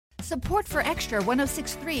Support for Extra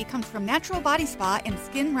 106.3 comes from Natural Body Spa and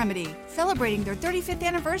Skin Remedy, celebrating their 35th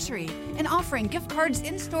anniversary and offering gift cards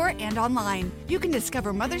in-store and online. You can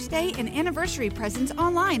discover Mother's Day and anniversary presents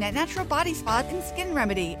online at Natural Body Spa and Skin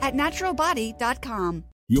Remedy at naturalbody.com.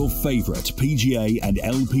 Your favorite PGA and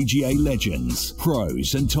LPGA legends,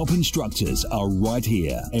 pros and top instructors are right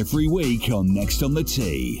here every week on Next on the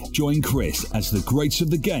Tee. Join Chris as the greats of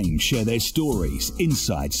the game share their stories,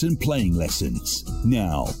 insights and playing lessons.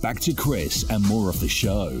 Now, back to Chris and more of the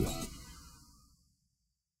show.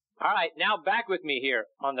 All right, now back with me here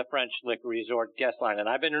on the French Lick Resort guest line. And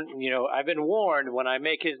I've been warned when I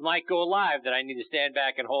make his mic go live that I need to stand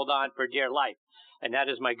back and hold on for dear life. And that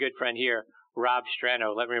is my good friend here, Rob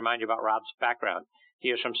Strano. Let me remind you about Rob's background. He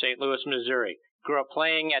is from St. Louis, Missouri. Grew up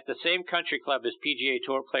playing at the same country club as PGA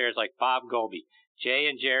Tour players like Bob Goldie, Jay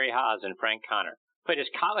and Jerry Haas, and Frank Connor. Played his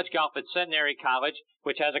college golf at Centenary College,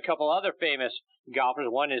 which has a couple other famous golfers.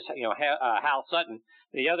 One is, Hal Sutton.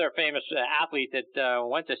 The other famous athlete that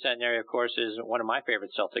went to Centenary, of course, is one of my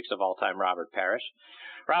favorite Celtics of all time, Robert Parrish.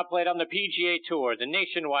 Rob played on the PGA Tour, the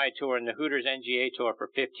Nationwide Tour, and the Hooters NGA Tour for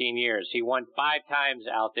 15 years. He won 5 times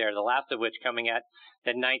out there, the last of which coming at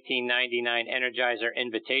the 1999 Energizer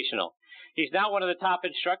Invitational. He's now one of the top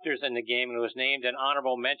instructors in the game and was named an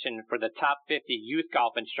honorable mention for the top 50 youth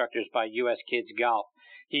golf instructors by U.S. Kids Golf.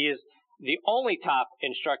 He is the only top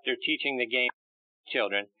instructor teaching the game to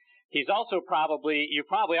children. He's also you've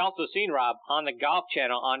probably also seen Rob on the Golf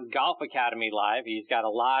Channel on Golf Academy Live. He's got a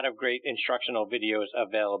lot of great instructional videos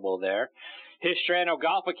available there. His Strano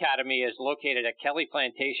Golf Academy is located at Kelly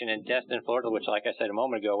Plantation in Destin, Florida, which, like I said a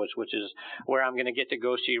moment ago, which is where I'm going to get to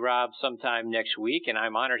go see Rob sometime next week. And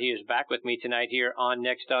I'm honored he is back with me tonight here on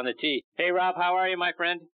Next on the Tee. Hey, Rob, how are you, my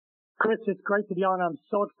friend? Chris, it's great to be on. I'm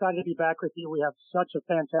so excited to be back with you. We have such a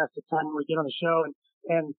fantastic time when we get on the show.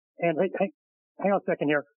 And hey, hang on a second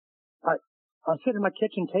here. I'm sitting at my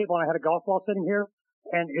kitchen table and I had a golf ball sitting here,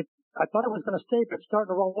 and I thought it was going to stay, but it's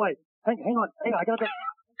starting the wrong way. Hang on, I got to go. I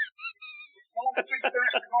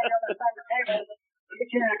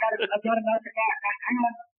got to knock it back. Hang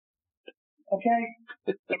on. Okay,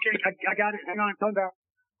 I got it. Hang on, I'm coming back.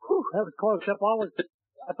 Whew, that was close. That ball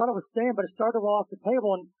I thought it was staying, but it started to roll off the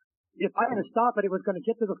table, and if I had to stop it, it was going to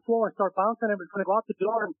get to the floor and start bouncing, and it was going to go out the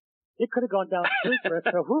door, and it could have gone down the street, Chris.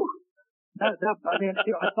 So, whew. I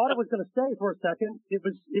thought it was going to stay for a second. It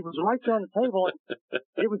was right there on the table, and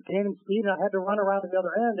it was gaining speed, and I had to run around to the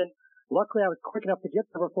other end. And luckily, I was quick enough to get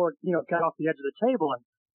there before it, got off the edge of the table. And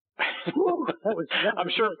whew, that was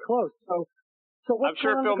really close. So I'm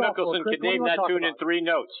sure Phil Mickelson could name that tune in 3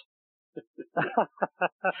 notes. Is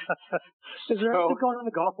there anything going on in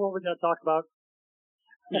the golf world we're going to talk about?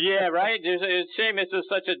 Yeah, right. It's a shame it's just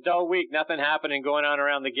such a dull week. Nothing happening going on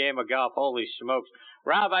around the game of golf. Holy smokes.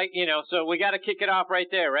 Rob, so we got to kick it off right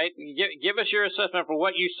there, right? Give us your assessment for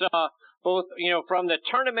what you saw, both, from the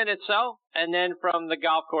tournament itself and then from the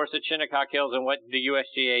golf course at Shinnecock Hills and what the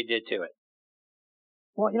USGA did to it.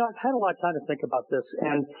 Well, I've had a lot of time to think about this,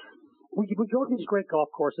 and we go to these great golf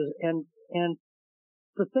courses, and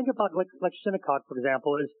the thing about like Shinnecock, for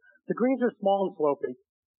example, is the greens are small and slopey.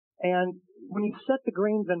 And when you set the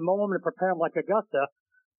greens and mow them and prepare them like Augusta,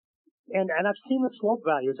 and I've seen the slope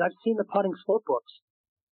values, I've seen the putting slope books.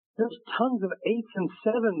 There's tons of 8s and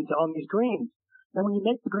 7s on these greens. And when you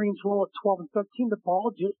make the greens roll at 12 and 13, the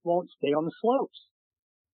ball just won't stay on the slopes.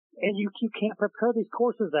 And you can't prepare these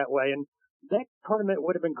courses that way. And that tournament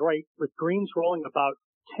would have been great with greens rolling about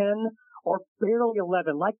 10 or barely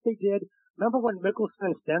 11, like they did. Remember when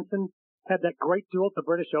Mickelson and Stenson had that great duel at the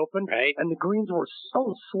British Open? Right. And the greens were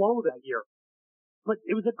so slow that year. But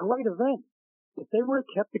it was a great event. If they would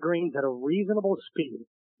have kept the greens at a reasonable speed,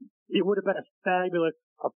 it would have been a fabulous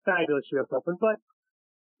US Open. But,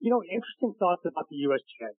 interesting thoughts about the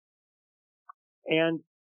USGA. And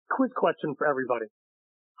quiz question for everybody.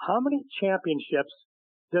 How many championships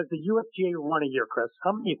does the USGA run a year, Chris?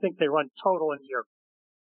 How many do you think they run total in a year?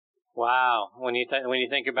 Wow. When you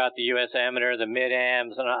think about the US Amateur, the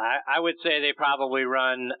Mid-Ams, I would say they probably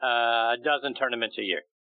run a dozen tournaments a year.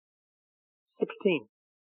 16.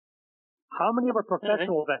 How many of our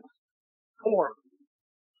professional events? 4.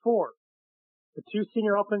 The 2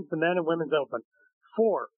 senior opens, the men and women's open.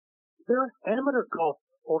 4. They're an amateur golf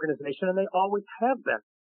organization, and they always have been.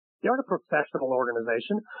 They aren't a professional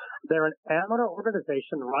organization. They're an amateur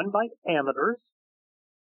organization run by amateurs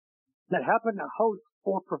that happen to host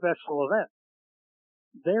 4 professional events.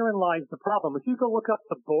 Therein lies the problem. If you go look up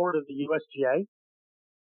the board of the USGA,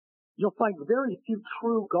 you'll find very few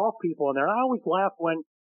true golf people in there. I always laugh when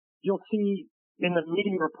you'll see in the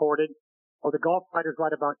media reported, or the golf writers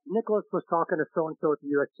write about, Nicholas was talking to so-and-so at the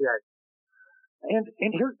USGA. And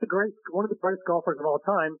here's one of the greatest golfers of all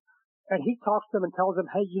time. And he talks to them and tells them,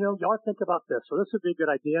 hey, y'all think about this. So this would be a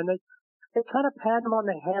good idea. And they kind of pat him on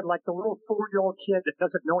the head like the little 4-year-old kid that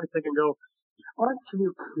doesn't know anything and go, aren't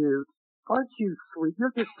you cute? Aren't you sweet?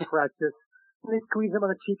 You're just precious. And they squeeze him on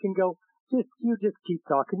the cheek and go, you just keep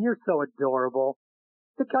talking. You're so adorable.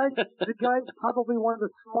 The guy's probably one of the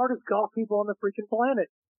smartest golf people on the freaking planet.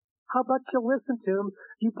 How about you listen to him,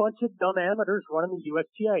 you bunch of dumb amateurs running the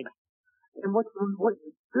USGA? And what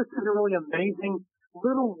this is a really amazing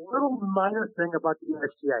little minor thing about the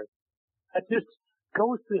USGA. It just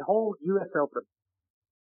goes to the whole U.S. Open.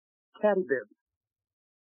 Caddy bibs.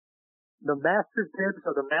 The Masters bibs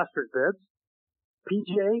are the Masters bibs.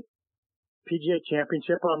 PGA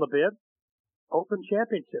Championship on the bib. Open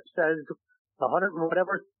Championship says 100 and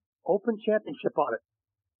whatever Open Championship on it.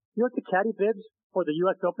 You know what the caddy bibs for the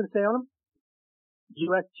U.S. Open say on them?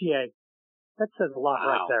 USGA. That says a lot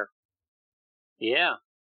right there. Yeah.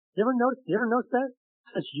 You ever notice that?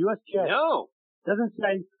 It says USGA. No. It doesn't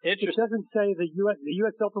say the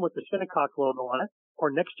U.S. Open with the Shinnecock logo on it,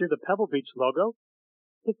 or next year the Pebble Beach logo.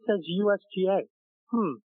 It says USGA.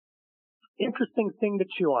 Interesting thing to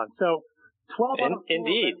chew on. So 12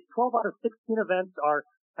 out of 16 events are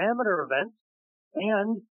amateur events,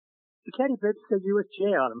 and the caddy bibs say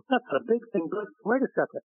USGA on them. That's a big thing, but wait a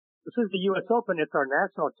second. This is the U.S. Open. It's our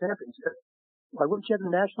national championship. Why wouldn't you have the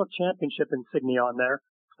national championship insignia on there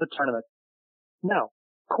for the tournament? Now,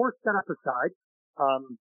 course setup aside,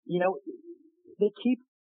 they keep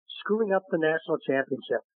screwing up the national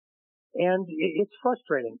championship, and it's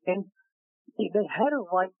frustrating. And they had it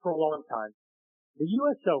right for a long time. The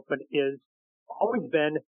U.S. Open is always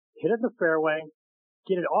been hit in the fairway,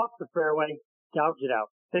 get it off the fairway, gouge it out.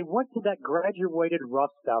 They went to that graduated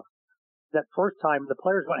rough stuff that first time. The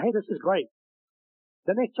players went, hey, this is great.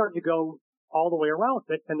 Then they started to go all the way around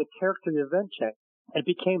with it, and the character of the event changed. It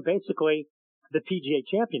became basically the PGA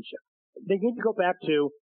Championship. They need to go back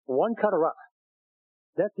to one cut of rough.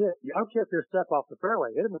 That's it. I don't care if you're a step off the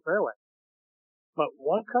fairway, hit in the fairway. But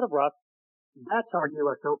one cut of rough, that's our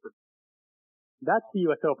U.S. Open. That's the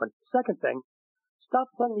U.S. Open. Second thing, stop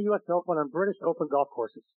playing the U.S. Open on British Open golf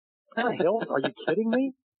courses. Erin Hills, are you kidding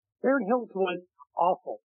me? Erin Hills was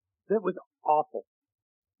awful. It was awful.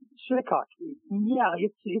 Shinnecock, yeah,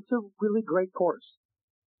 it's a really great course.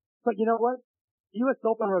 But you know what? U.S.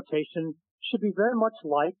 Open rotation should be very much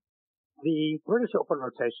like the British Open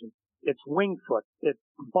rotation. It's Winged Foot, it's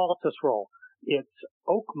Baltusrol, it's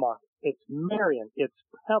Oakmont, it's Marion, it's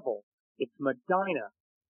Pebble, it's Medina.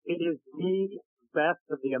 It is the best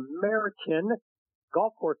of the American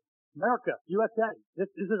golf course. America, USA. This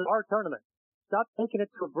is our tournament. Stop taking it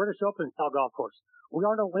to a British Open style golf course. We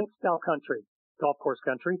aren't a links style golf course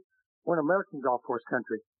country. We're an American golf course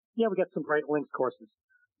country. Yeah, we got some great links courses.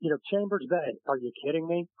 Chambers Bay. Are you kidding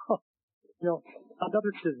me?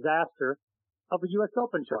 Another disaster of a U.S.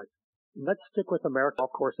 Open choice. Let's stick with American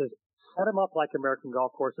golf courses, set them up like American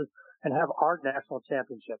golf courses, and have our national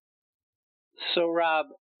championship. So, Rob,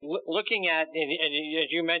 looking at, and as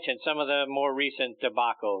you mentioned, some of the more recent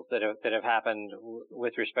debacles that have happened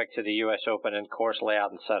with respect to the U.S. Open and course layout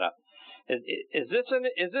and setup, is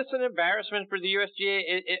this an embarrassment for the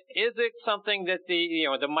USGA? Is it something that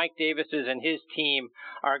the Mike Davises and his team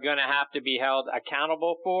are going to have to be held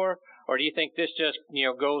accountable for, or do you think this just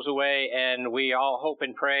goes away and we all hope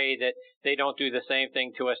and pray that they don't do the same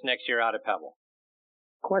thing to us next year out at Pebble?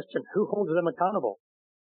 Question: who holds them accountable?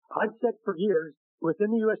 I've said for years,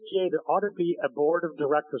 within the USGA, there ought to be a board of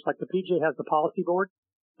directors, like the PGA has the policy board.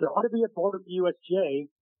 There ought to be a board of the USGA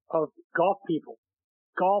of golf people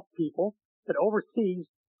that oversees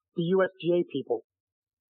the USGA people.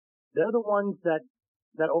 They're the ones that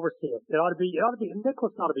oversee it. It ought to be,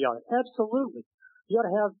 Nicholas ought to be on it. Absolutely. You ought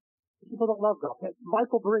to have people that love golf.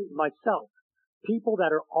 Michael Bree, myself, people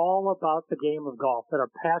that are all about the game of golf, that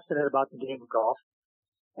are passionate about the game of golf,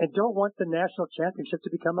 and don't want the national championship to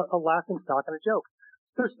become a laughing stock and a joke.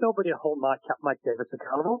 There's nobody to hold Mike Davis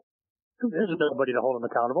accountable. There's nobody to hold him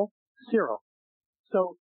accountable. Zero.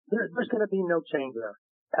 So there's going to be no change there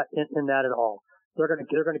in that at all. They're going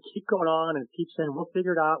to keep going on and keep saying, we'll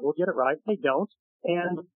figure it out, we'll get it right. They don't.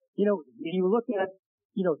 And, you look at,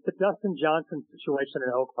 the Dustin Johnson situation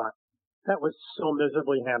in Oakmont. That was so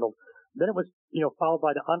miserably handled. Then it was, followed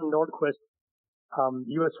by the Anna Nordquist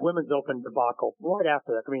U.S. Women's Open debacle right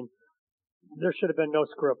after that. I mean, there should have been no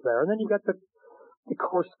screw up there. And then you got the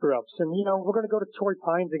course screw ups. And, we're going to go to Torrey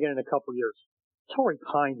Pines again in a couple years. Torrey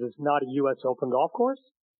Pines is not a U.S. Open golf course.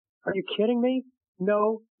 Are you kidding me?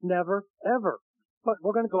 No, never, ever. But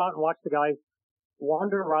we're going to go out and watch the guys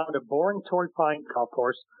wander around a boring Torrey Pines golf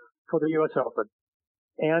course for the U.S. Open.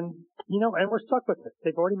 And, and we're stuck with it.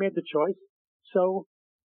 They've already made the choice. So,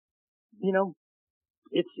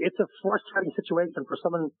 it's a frustrating situation for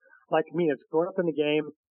someone like me that's grown up in the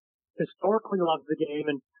game, historically loves the game.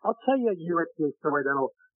 And I'll tell you a USGA story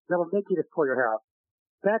that'll make you just pull your hair out.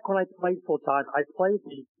 Back when I played full time, I played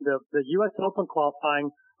the U.S. Open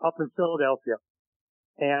qualifying up in Philadelphia,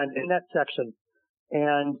 and in that section,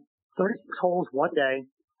 and 36 holes one day,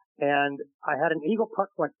 and I had an eagle putt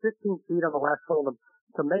like 15 feet on the last hole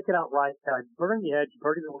to make it out right, and I burned the edge,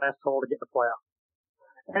 birdied the last hole to get the playoff.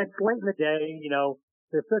 And it's late in the day,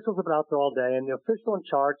 the officials have been out there all day, and the official in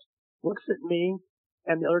charge looks at me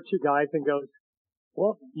and the other two guys and goes,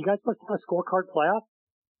 "Well, you guys must have a scorecard playoff?"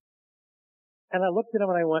 And I looked at him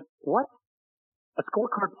and I went, "What? A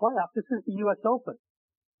scorecard playoff? This is the U.S. Open.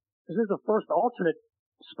 This is the first alternate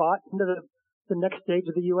spot into the next stage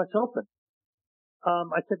of the U.S. Open."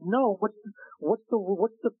 I said, "No, what's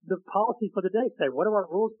the policy for the day say? What do our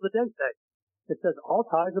rules for the day say?" It says all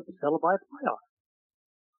ties will be settled by a playoff.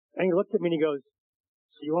 And he looked at me and he goes,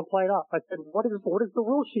 "So you want to play it off?" I said, what does the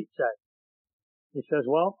rule sheet say?" He says,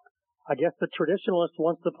 "Well, I guess the traditionalist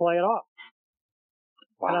wants to play it off."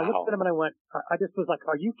 Wow. And I looked at him and I went, I just was like,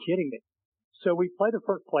 "Are you kidding me?" So we play the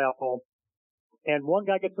first playoff hole, and one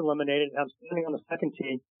guy gets eliminated, and I'm standing on the second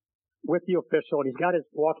tee with the official, and he's got his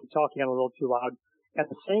walkie-talkie on a little too loud, and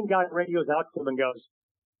the same guy radios out to him and goes,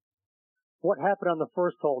 "What happened on the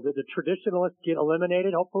first hole? Did the traditionalist get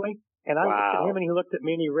eliminated, hopefully?" And I looked at him, and he looked at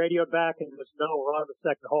me, and he radioed back, and he goes, "No, we're on the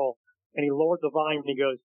second hole." And he lowered the volume, and he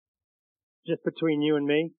goes, "Just between you and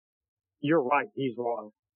me, you're right. He's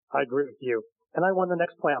wrong. I agree with you." And I won the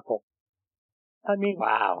next playoff hole. I mean,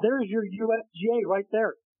 There's your USGA right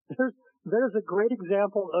there. There's a great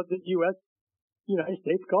example of the United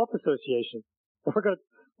States Golf Association. We're gonna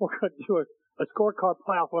do a scorecard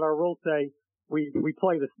playoff. What our rules say, we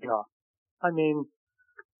play this thing off. I mean,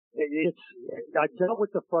 I dealt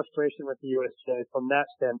with the frustration with the USGA from that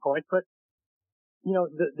standpoint, but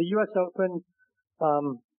the U.S. Open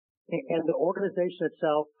and the organization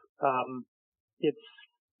itself,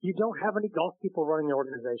 you don't have any golf people running the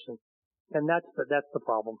organization, and that's the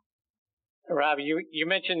problem. Rob, you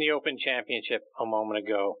mentioned the Open Championship a moment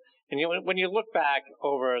ago, and when you look back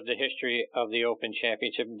over the history of the Open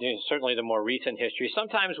Championship, certainly the more recent history,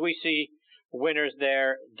 sometimes we see winners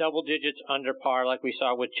there, double digits under par, like we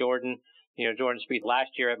saw with Jordan. Jordan Spieth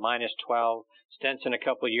last year at -12, Stenson a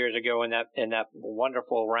couple of years ago in that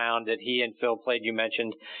wonderful round that he and Phil played. You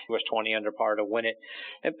mentioned it was 20 under par to win it,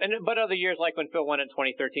 but other years like when Phil won in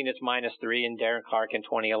 2013, it's -3, and Darren Clark in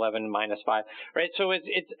 2011 -5. Right, so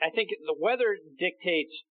it's I think the weather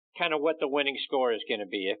dictates kind of what the winning score is going to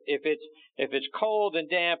be. If it's cold and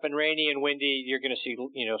damp and rainy and windy, you're going to see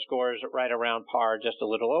scores right around par, just a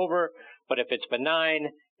little over. But if it's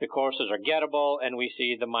benign, the courses are gettable, and we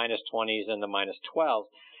see the -20s and the -12s.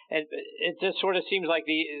 And it just sort of seems like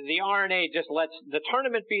the R&A just lets the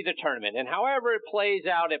tournament be the tournament, and however it plays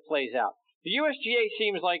out, it plays out. The USGA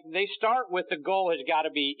seems like they start with the goal has got to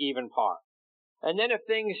be even par. And then if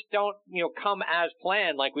things don't, come as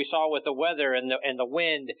planned, like we saw with the weather and the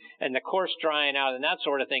wind and the course drying out and that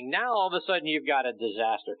sort of thing, now all of a sudden you've got a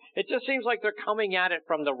disaster. It just seems like they're coming at it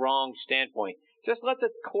from the wrong standpoint. Just let the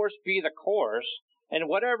course be the course, and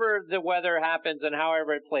whatever the weather happens and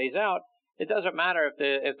however it plays out, it doesn't matter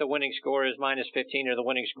if the winning score is -15 or the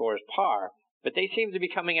winning score is par. But they seem to be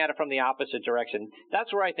coming at it from the opposite direction.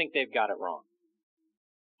 That's where I think they've got it wrong.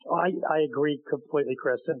 I agree completely,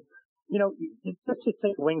 Chris. And let's just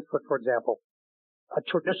take Winged Foot, for example. A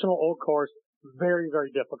traditional old course, very, very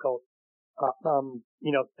difficult.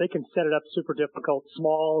 They can set it up super difficult,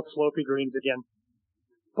 small, slopey greens again.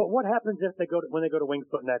 But what happens if when they go to Winged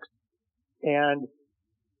Foot next? And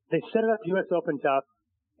they set it up U.S. Open tough,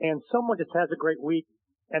 and someone just has a great week,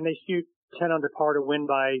 and they shoot 10 under par to win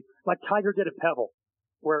by, like Tiger did at Pebble,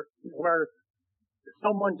 where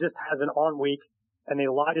someone just has an on week, and they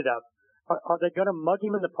light it up. Are they going to mug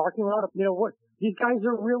him in the parking lot? What? These guys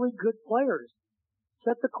are really good players.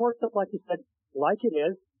 Set the course up, like you said, like it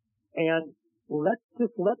is, and let's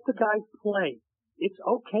let the guys play. It's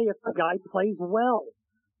okay if the guy plays well,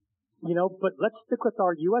 but let's stick with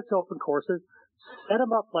our U.S. Open courses, set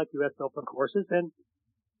them up like U.S. Open courses, and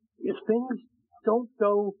if things don't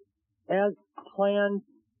go as planned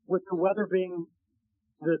with the weather being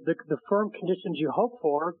the firm conditions you hope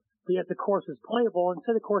for, but yet the course is playable, and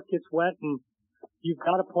say the course gets wet and you've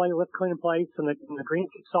got to play lift, clean, and place, and the green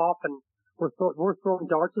kicks off, and we're throwing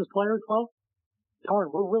darts as players. Well,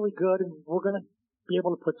 darn, we're really good, and we're going to be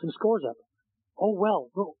able to put some scores up. Oh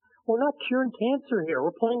well, we're not curing cancer here.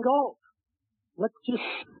 We're playing golf. Let's just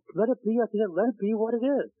let it be. Let it be what it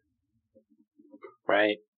is.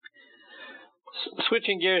 Right.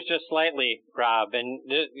 Switching gears just slightly, Rob, and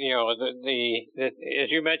you know the as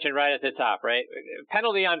you mentioned right at the top, right?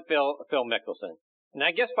 Penalty on Phil Mickelson, and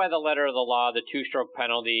I guess by the letter of the law, the two-stroke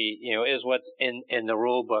penalty, you know, is what's in the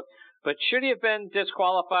rule book. But should he have been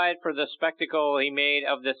disqualified for the spectacle he made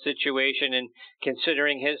of the situation, and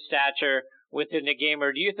considering his stature within the game,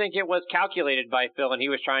 or do you think it was calculated by Phil and he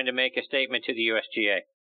was trying to make a statement to the USGA?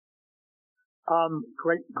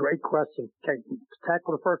 Great question. Okay,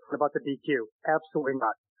 tackle the first one about the DQ. Absolutely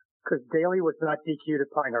not, because Daly was not DQ'd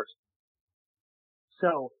at Pinehurst.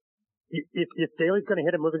 So if Daly's going to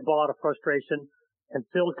hit a moving ball out of frustration and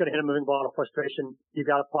Phil's going to hit a moving ball out of frustration, you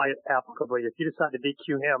got to apply it applicably. If you decide to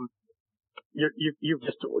DQ him, you've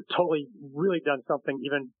just totally really done something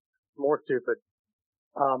even more stupid.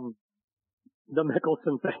 The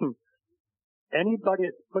Mickelson thing. Anybody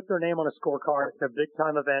that's put their name on a scorecard in a big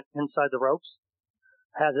time event inside the ropes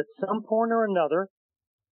has at some point or another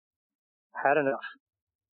had enough.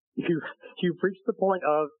 You've reached the point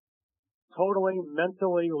of totally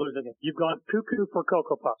mentally losing it. You've gone cuckoo for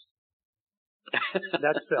Cocoa Puffs.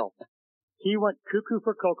 That's Phil. He went cuckoo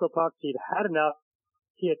for Cocoa Puffs. He'd had enough.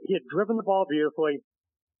 He had driven the ball beautifully.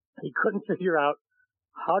 He couldn't figure out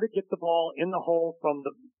how to get the ball in the hole from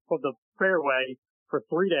the fairway for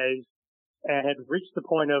 3 days, and had reached the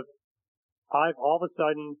point of, I've all of a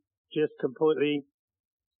sudden just completely,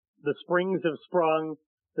 the springs have sprung,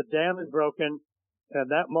 the dam is broken, and at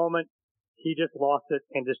that moment, he just lost it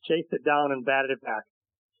and just chased it down and batted it back.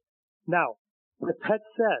 Now, with that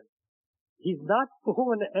said, he's not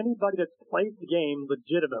fooling anybody that's played the game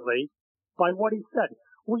legitimately by what he said.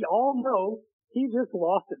 We all know he just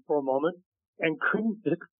lost it for a moment and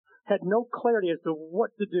had no clarity as to what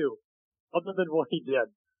to do other than what he did.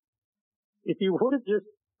 If he would have just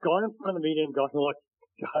gone in front of the media and gone, look,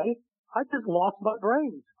 guys, I just lost my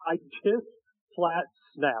brains. I just flat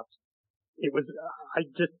snapped. It was, I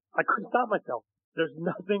couldn't stop myself. There's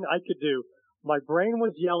nothing I could do. My brain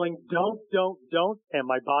was yelling, don't, and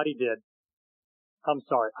my body did. I'm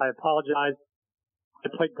sorry. I apologize. I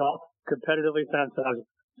played golf competitively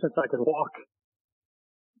since I could walk.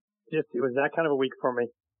 It was that kind of a week for me.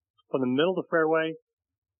 From the middle of the fairway,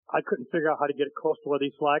 I couldn't figure out how to get it close to where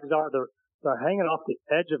these flags are. They're hanging off the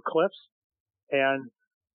edge of cliffs, and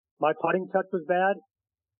my putting touch was bad.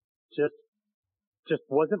 Just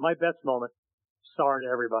wasn't my best moment. Sorry to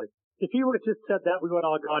everybody. If he would have just said that, we would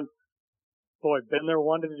all have gone, boy, been there,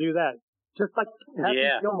 wanted to do that. Just like Happy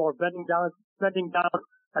Gilmore bending down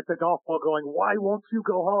at the golf ball going, why won't you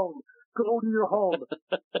go home? Go to your home.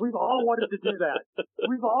 We've all wanted to do that.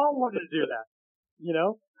 You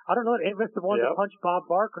know? I don't know that any of us have wanted to punch Bob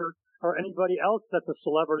Barker or anybody else that's a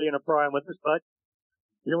celebrity in a prime with us, but,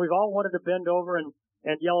 you know, we've all wanted to bend over and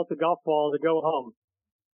yell at the golf ball to go home.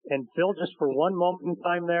 And Phil, just for one moment in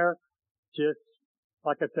time there, just,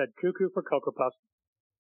 like I said, cuckoo for Cocoa Puffs.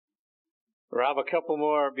 Rob, a couple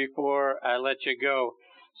more before I let you go.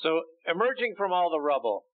 So, emerging from all the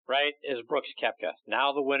rubble, right, is Brooks Koepka,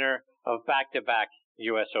 now the winner of back-to-back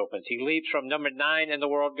U.S. Opens. He leads from number 9 in the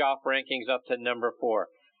world golf rankings up to number 4.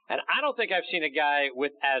 And I don't think I've seen a guy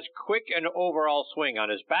with as quick an overall swing on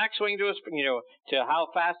his backswing to his, to how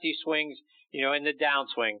fast he swings, in the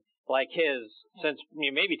downswing like his since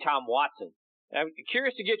maybe Tom Watson. I'm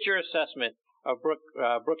curious to get your assessment of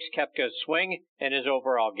Brooks Koepka's swing and his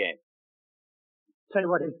overall game. Tell you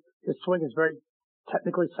what, his swing is very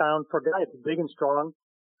technically sound for a guy that's big and strong.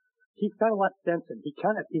 He's kind of like Stenson. It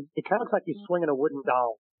kind of looks like he's swinging a wooden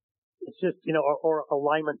doll. It's just, or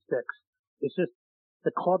alignment sticks. It's just,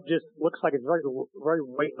 the club just looks like it's very, very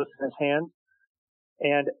weightless in his hands.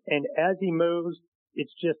 And as he moves,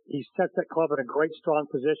 it's just, he sets that club in a great strong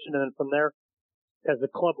position. And then from there, as the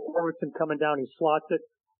club orbits and coming down, he slots it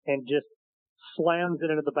and just slams it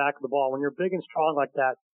into the back of the ball. When you're big and strong like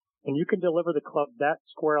that, and you can deliver the club that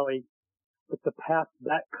squarely with the path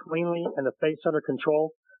that cleanly and the face under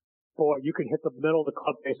control, boy, you can hit the middle of the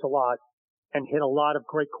club face a lot and hit a lot of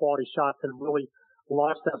great quality shots and really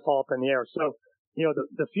launch that ball up in the air. So,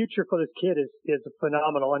 the future for this kid is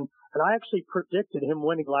phenomenal. And I actually predicted him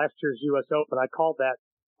winning last year's U.S. Open. I called that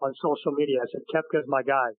on social media. I said, Koepka's my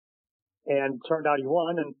guy. And turned out he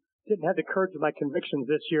won, and didn't have the courage of my convictions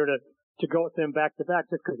this year to go with him back to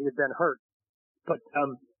back just because he had been hurt. But,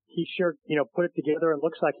 he sure, put it together and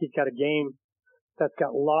looks like he's got a game that's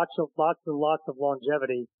got lots and lots of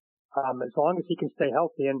longevity, as long as he can stay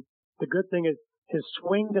healthy. And the good thing is his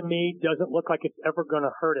swing to me doesn't look like it's ever going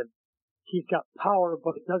to hurt him. He's got power,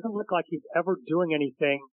 but it doesn't look like he's ever doing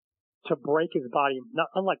anything to break his body. Not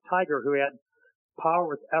unlike Tiger, who had power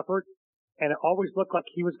with effort, and it always looked like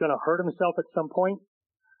he was going to hurt himself at some point.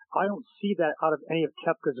 I don't see that out of any of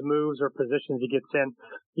Koepka's moves or positions he gets in.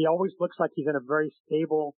 He always looks like he's in a very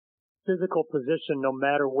stable physical position no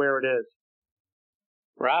matter where it is.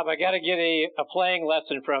 Rob, I got to get a playing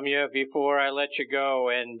lesson from you before I let you go.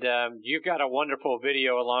 And you've got a wonderful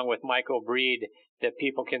video along with Michael Breed that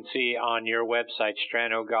people can see on your website,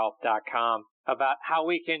 stranogolf.com, about how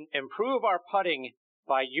we can improve our putting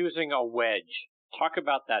by using a wedge. Talk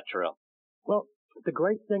about that drill. Well, the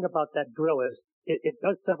great thing about that drill is it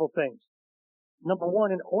does several things. Number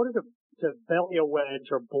one, in order to belly a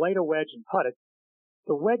wedge or blade a wedge and putt it,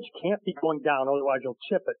 the wedge can't be going down, otherwise you'll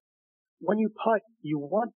chip it. When you putt, you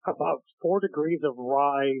want about 4 degrees of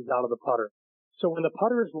rise out of the putter. So when the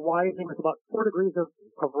putter is rising with about 4 degrees of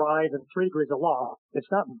rise and 3 degrees of loft, it's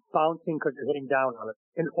not bouncing because you're hitting down on it.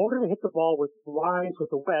 In order to hit the ball with rise with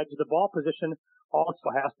the wedge, the ball position also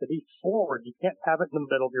has to be forward. You can't have it in the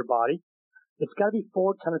middle of your body. It's got to be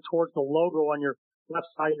forward kind of towards the logo on your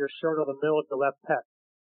left side of your shirt or the middle of your left pec.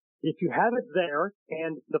 If you have it there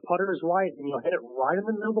and the putter is rising, you'll hit it right in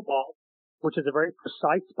the middle of the ball, which is a very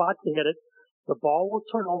precise spot to hit it. The ball will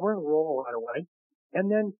turn over and roll right away.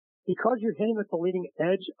 And then because you're hitting with the leading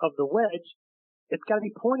edge of the wedge, it's got to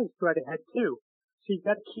be pointing straight ahead too. So you've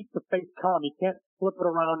got to keep the face calm. You can't flip it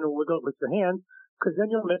around and wiggle it with your hands because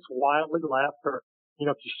then you'll miss wildly left or,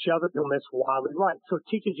 if you shove it, you'll miss wildly right. So it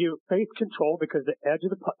teaches you face control because the edge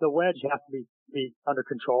of the wedge has to be under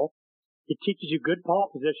control. It teaches you good ball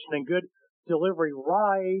position and good delivery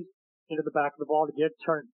rise into the back of the ball to get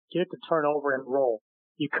it to turn over and roll.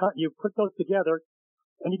 You put those together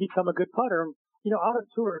and you become a good putter. Out on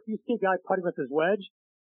tour, if you see a guy putting with his wedge,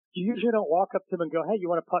 you usually don't walk up to him and go, "Hey, you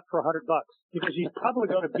want to putt for $100?" because he's probably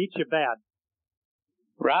going to beat you bad.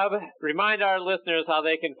 Rob, remind our listeners how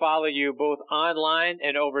they can follow you both online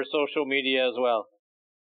and over social media as well.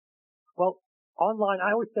 Well, online,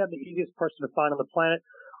 I always say I'm the easiest person to find on the planet.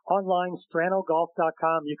 Online,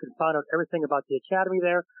 stranogolf.com. You can find out everything about the academy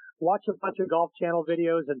there. Watch a bunch of Golf Channel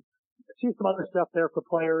videos and see some other stuff there for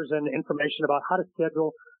players and information about how to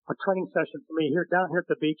schedule a training session for me down here at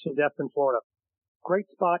the beach in Destin, Florida. Great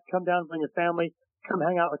spot. Come down, bring your family. Come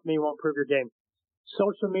hang out with me. We'll improve your game.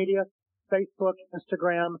 Social media, Facebook,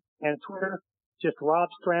 Instagram, and Twitter. Just Rob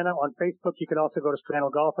Strano on Facebook. You can also go to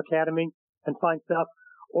Strano Golf Academy and find stuff.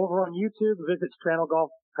 Over on YouTube, visit Strano Golf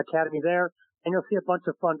Academy there, and you'll see a bunch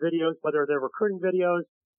of fun videos, whether they're recruiting videos,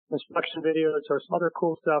 instruction videos, or some other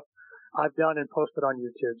cool stuff I've done and posted on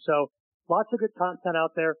YouTube. So lots of good content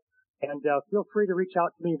out there. And feel free to reach out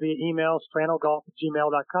to me via email,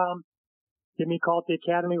 stranogolf@gmail.com. Give me a call at the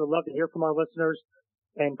Academy. We'd love to hear from our listeners.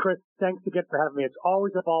 And Chris, thanks again for having me. It's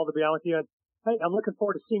always a ball to be on with you. And, hey, I'm looking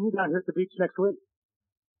forward to seeing you down here at the beach next week.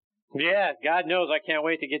 Yeah, God knows I can't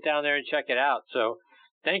wait to get down there and check it out. So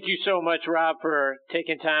thank you so much, Rob, for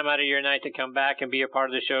taking time out of your night to come back and be a part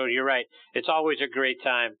of the show. You're right. It's always a great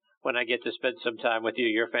time when I get to spend some time with you.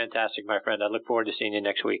 You're fantastic, my friend. I look forward to seeing you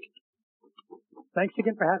next week. Thanks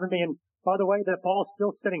again for having me. And by the way, that ball's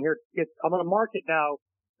still sitting here. I'm going to mark it now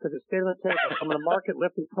because it's stayed on the table. I'm going to mark it,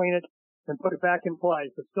 lift and clean it, and put it back in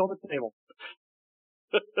play. It's still on the table.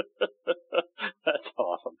 That's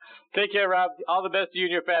awesome. Take care, Rob. All the best to you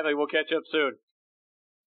and your family. We'll catch up soon.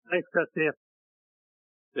 Thanks, Chris. See ya.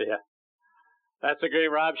 See ya. That's a great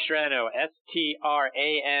Rob Strano,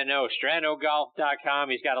 Strano, stranogolf.com.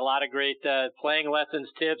 He's got a lot of great playing lessons,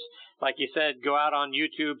 tips. Like you said, go out on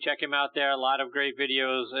YouTube, check him out there. A lot of great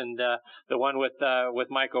videos, and the one with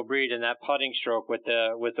Michael Breed and that putting stroke with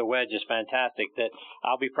the wedge is fantastic. That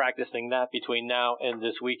I'll be practicing that between now and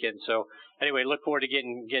this weekend. So anyway, look forward to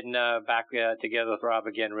getting back together with Rob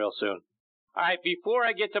again real soon. All right, before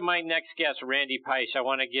I get to my next guest, Randy Peisch, I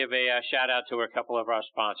want to give a shout out to a couple of our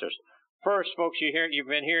sponsors. First, folks, you've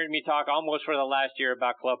been hearing me talk almost for the last year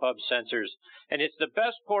about ClubHub sensors, and it's the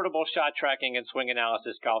best portable shot tracking and swing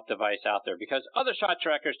analysis golf device out there because other shot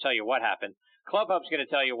trackers tell you what happened. ClubHub's going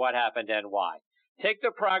to tell you what happened and why. Take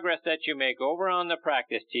the progress that you make over on the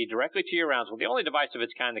practice tee directly to your rounds with the only device of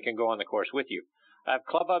its kind that can go on the course with you. I have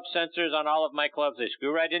ClubHub sensors on all of my clubs. They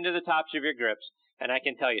screw right into the tops of your grips. And I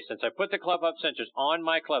can tell you, since I put the ClubHub sensors on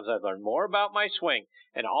my clubs, I've learned more about my swing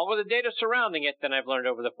and all of the data surrounding it than I've learned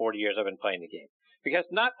over the 40 years I've been playing the game. Because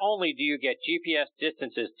not only do you get GPS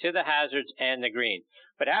distances to the hazards and the green,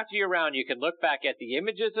 but after your round, you can look back at the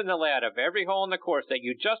images and the layout of every hole in the course that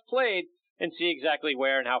you just played and see exactly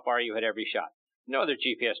where and how far you hit every shot. No other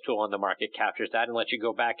GPS tool on the market captures that and lets you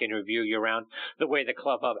go back and review your round the way the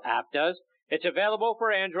ClubHub app does. It's available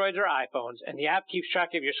for Androids or iPhones, and the app keeps track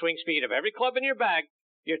of your swing speed of every club in your bag,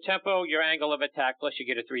 your tempo, your angle of attack, plus you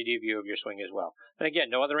get a 3D view of your swing as well. And again,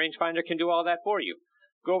 no other rangefinder can do all that for you.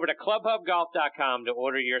 Go over to clubhubgolf.com to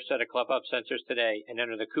order your set of ClubHub sensors today and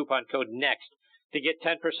enter the coupon code NEXT to get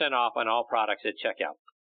 10% off on all products at checkout.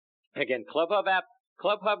 Again, Clubhub app,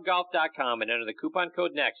 clubhubgolf.com, and enter the coupon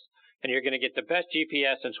code NEXT, and you're going to get the best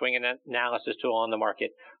GPS and swing analysis tool on the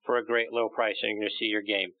market for a great low price, and you're going to see your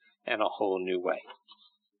game in a whole new way.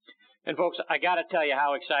 And folks, I got to tell you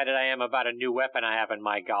how excited I am about a new weapon I have in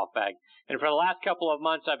my golf bag. And for the last couple of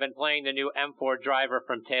months, I've been playing the new M4 driver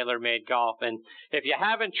from TaylorMade Golf. And if you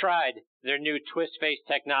haven't tried their new twist face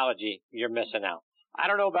technology, you're missing out. I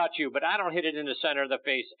don't know about you, but I don't hit it in the center of the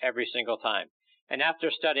face every single time. And after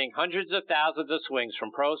studying hundreds of thousands of swings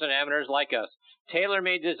from pros and amateurs like us,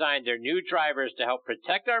 TaylorMade designed their new drivers to help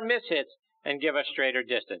protect our miss hits and give us straighter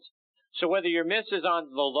distance. So whether your miss is on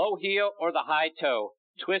the low heel or the high toe,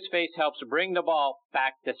 Twist Face helps bring the ball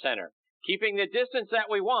back to center, keeping the distance that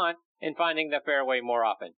we want and finding the fairway more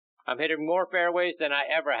often. I'm hitting more fairways than I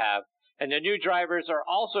ever have, and the new drivers are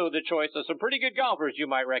also the choice of some pretty good golfers you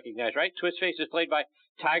might recognize, right? Twist Face is played by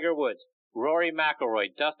Tiger Woods, Rory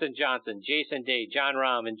McIlroy, Dustin Johnson, Jason Day, Jon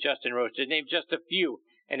Rahm, and Justin Rose, to name just a few,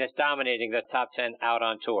 and it's dominating the top 10 out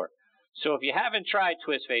on tour. So if you haven't tried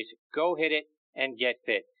Twist Face, go hit it and get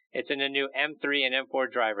fit. It's in the new M3 and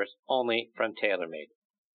M4 drivers, only from TaylorMade.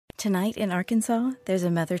 Tonight in Arkansas, there's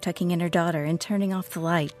a mother tucking in her daughter and turning off the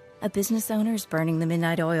light. A business owner is burning the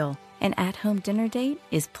midnight oil. An at-home dinner date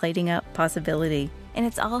is plating up possibility. And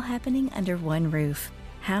it's all happening under one roof.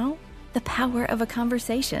 How? The power of a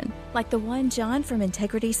conversation, like the one John from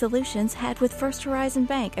Integrity Solutions had with First Horizon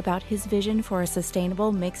Bank about his vision for a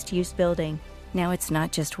sustainable mixed-use building. Now it's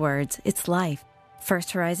not just words, it's life.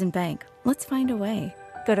 First Horizon Bank. Let's find a way.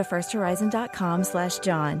 Go to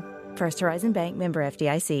firsthorizon.com/John. First Horizon Bank, member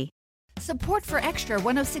FDIC. Support for Extra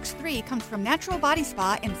 106.3 comes from Natural Body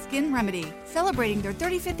Spa and Skin Remedy, celebrating their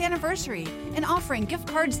 35th anniversary and offering gift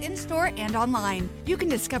cards in-store and online. You can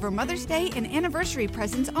discover Mother's Day and anniversary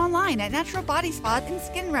presents online at Natural Body Spa and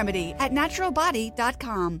Skin Remedy at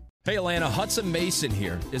naturalbody.com. Hey Atlanta, Hudson Mason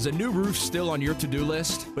here. Is a new roof still on your to-do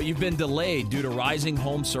list, but you've been delayed due to rising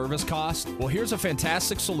home service costs? Well, here's a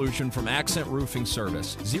fantastic solution from Accent Roofing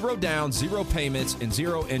Service. 0 down, 0 payments, and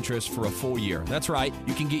 0 interest for a full year. That's right.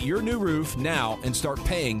 You can get your new roof now and start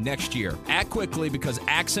paying next year. Act quickly because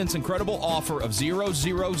Accent's incredible offer of 000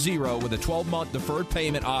 with a 12-month deferred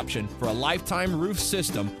payment option for a lifetime roof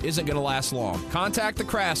system isn't going to last long. Contact the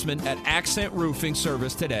craftsman at Accent Roofing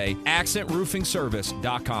Service today,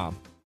 accentroofingservice.com.